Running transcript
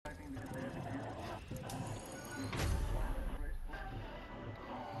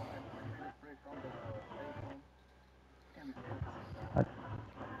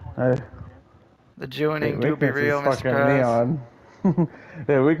Hey, The their Jewing do be weakness is real, Mr. fucking Krabs. Leon.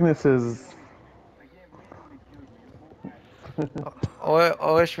 Their weakness is.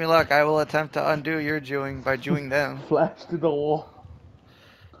 Wish me luck. I will attempt to undo your Jewing by Jewing them. Flash to the wall.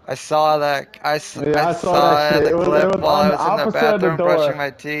 I saw that. Yeah, I I saw that saw shit. the It clip was while on I the was in the opposite of the bathroom brushing door.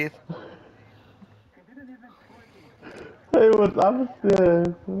 my teeth. It was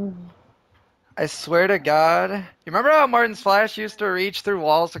opposite. I swear to God. You remember how Martin's Flash used to reach through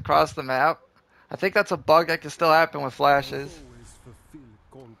walls across the map? I think that's a bug that can still happen with flashes. Always fulfill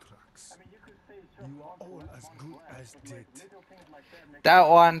contracts. You are all as good as dead. That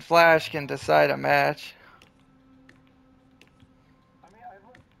one flash can decide a match.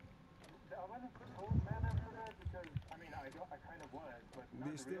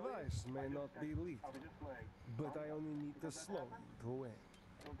 This device may not be lethal, but I only need to slow you to win.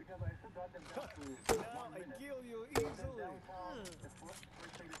 Now I kill you easily.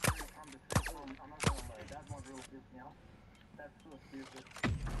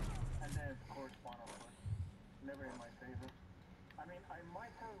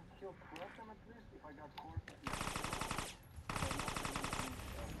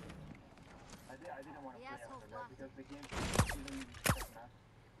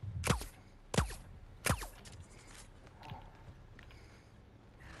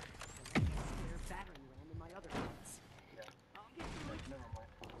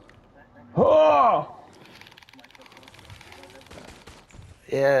 Oh!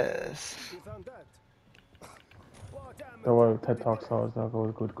 Yes. You found that? What The way amateur TED did Talk that? saw is that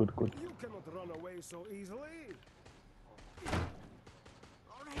goes good, good, good. You cannot run away so easily.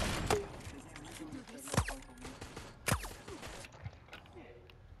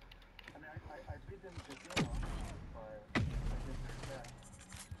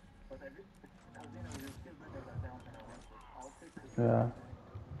 Yeah.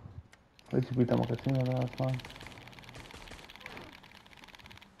 At least you beat them on casino, that's fine.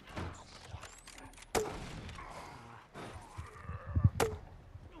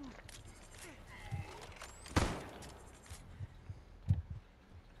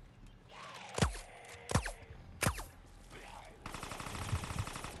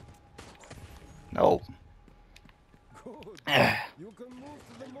 Nope. Good. You can move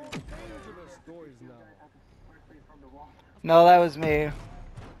to the more dangerous toys now. No, that was me.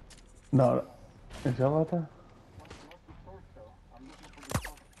 No. Is that about that?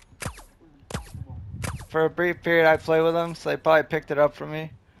 For a brief period, I played with them, so they probably picked it up from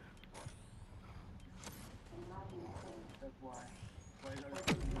me.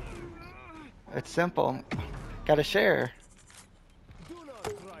 It's simple. Gotta share. Do not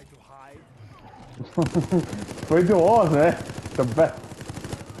try to hide. Foi de Oz, né? The best.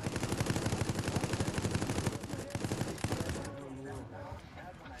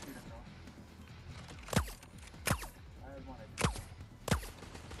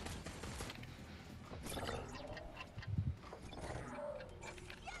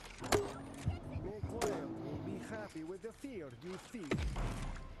 My client will be happy with the fear you feed.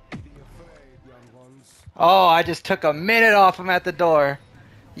 Be afraid, young ones. Oh, I just took a minute off him at the door.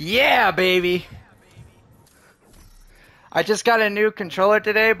 Yeah, baby. I just got a new controller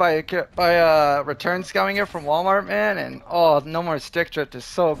today by Return Scavenger from Walmart, man, and oh, no more stick drift is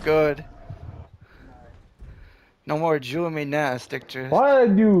so good. No more jewing me now, stick drift. Why are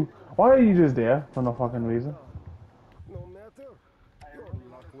you just there for no fucking reason? No matter, your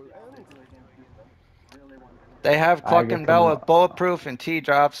luck will end. They have I Cluck get and Bell to. with Bulletproof and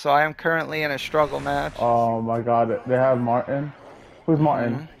T-Drop, so I am currently in a struggle match. Oh my god, they have Martin. Who's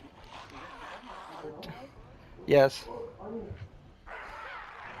Martin? Yes.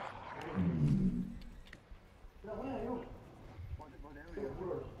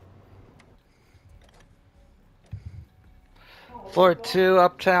 Floor 2,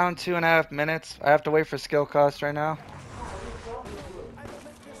 Uptown, 2.5 minutes. I have to wait for skill cost right now. I will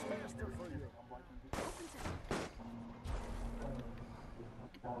make this faster for you.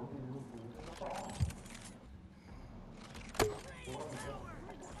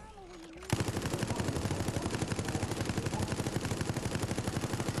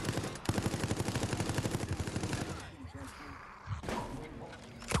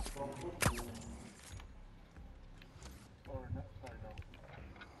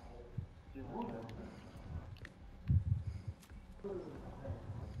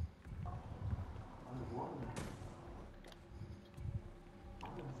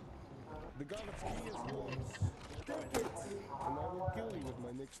 The Galaxy key is yours. Take it, and I will kill you with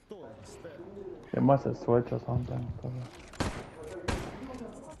my next toy instead. They must have switched or something.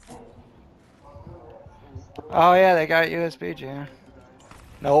 Oh yeah, they got USB jam.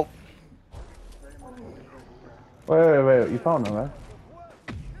 Nope. Wait. You found him, right?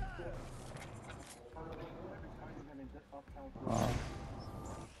 Oh.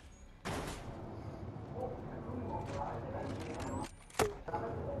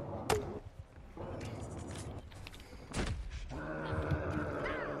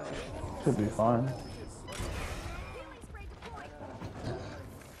 Should be fine.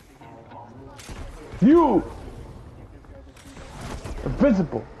 You!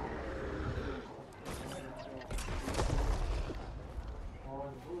 Invisible!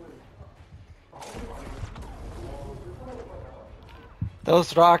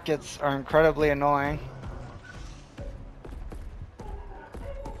 Those rockets are incredibly annoying.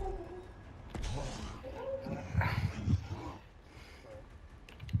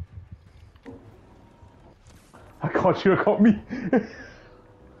 I caught you, caught me.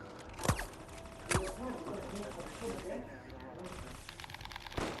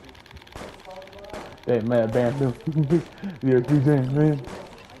 Hey, man, bam, yeah, man.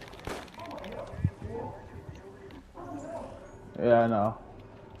 Yeah, I know.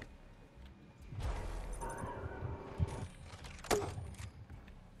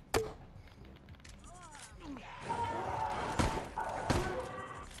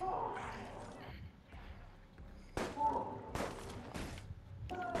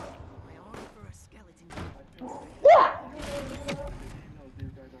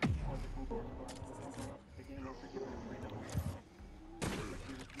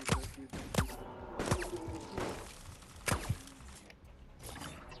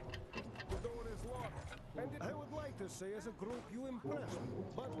 The door is locked. And I would like to say as a group you impressed me,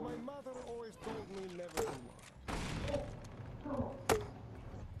 but my mother always told me never to lie.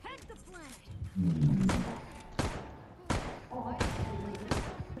 Head the planet.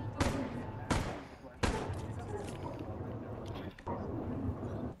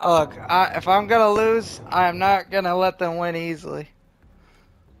 Look, if I'm gonna lose, I am not gonna let them win easily.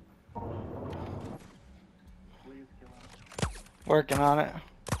 Working on it.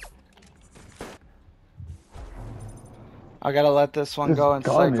 I gotta let this one This go and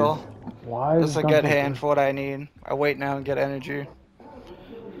gun cycle. Why This is is a gun good so hand for what I need. I wait now and get energy.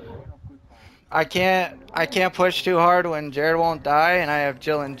 I can't push too hard when Jared won't die, and I have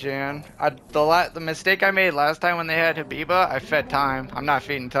Jill and Jan. The mistake I made last time when they had Habiba, I fed time. I'm not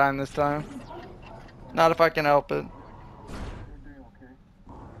feeding time this time. Not if I can help it.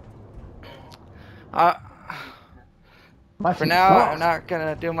 My For shit now, sucks. I'm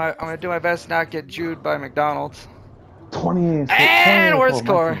gonna do my best to not get Jewed by McDonald's. 28 And worst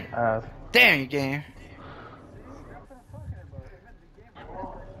total, my core. team ass. Damn you, game.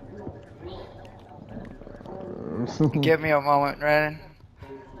 Give me a moment, Brandon.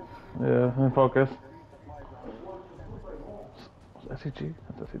 Yeah, let me focus. SCG?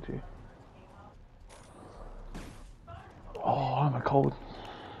 That's SCG. Oh, I'm a cold.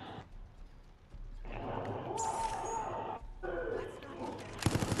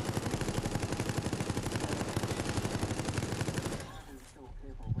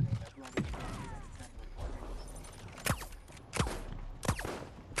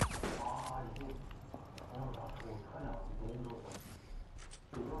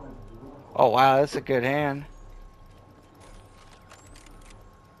 Oh wow, that's a good hand.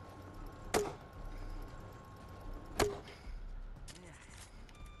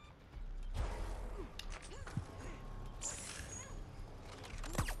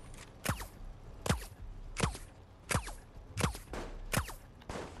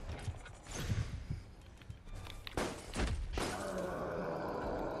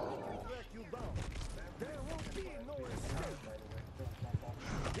 Track you down. There will be no escape.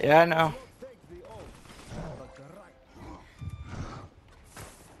 Yeah, I know. Not take the oath, but the right.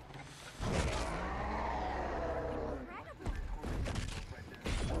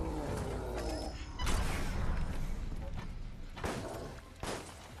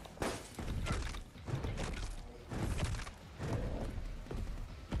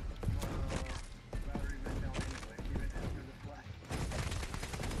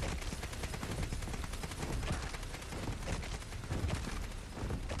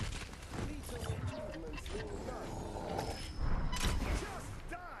 These are achievements in done. Just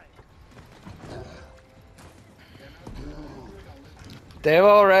die. They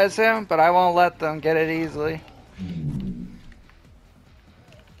will res him, but I won't let them get it easily.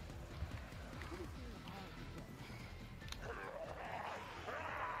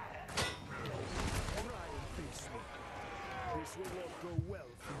 This will not go well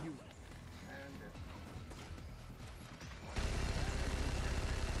for you.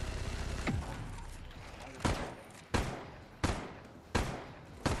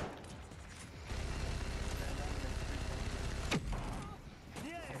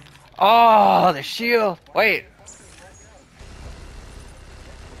 Oh, the shield. Wait.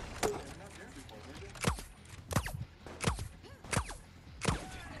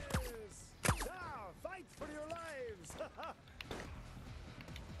 Now, fight for your lives!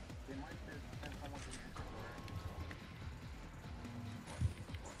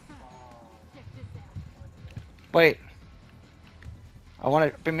 Wait. I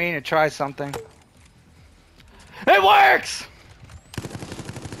want to be mean to try something. It works!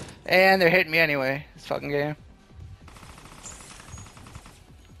 And they're hitting me anyway. This fucking game.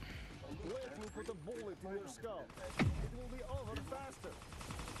 Let me put a bullet in your skull. It will be over faster.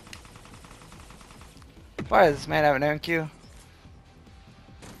 Why does this man have an MQ?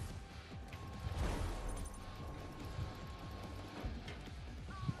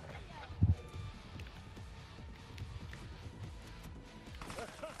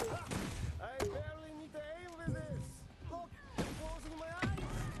 I barely need to aim with this. Look, closing my eyes.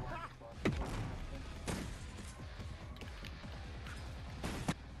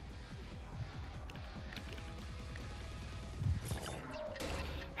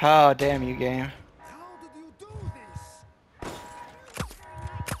 Oh, damn you, game. How did you do this?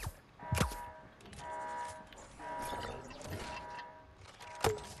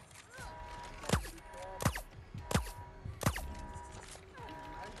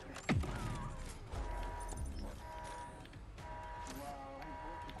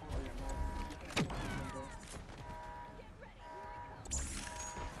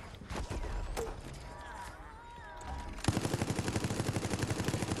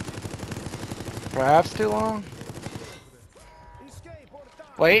 Perhaps too long? Escape or die.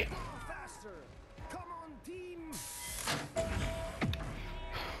 Wait. Faster. Come on, team.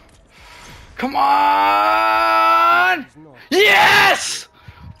 Come on! Yes!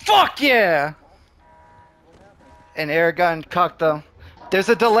 Fuck yeah! An air gun cocked them. There's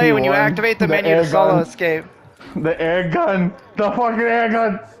a delay He when you won. activate the The menu air to solo gun. escape. The air gun. The fucking air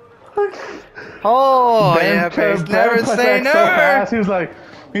gun. Oh, Ben yeah, turned- Pace. Ben Never pressed say X so never! fast, he was like,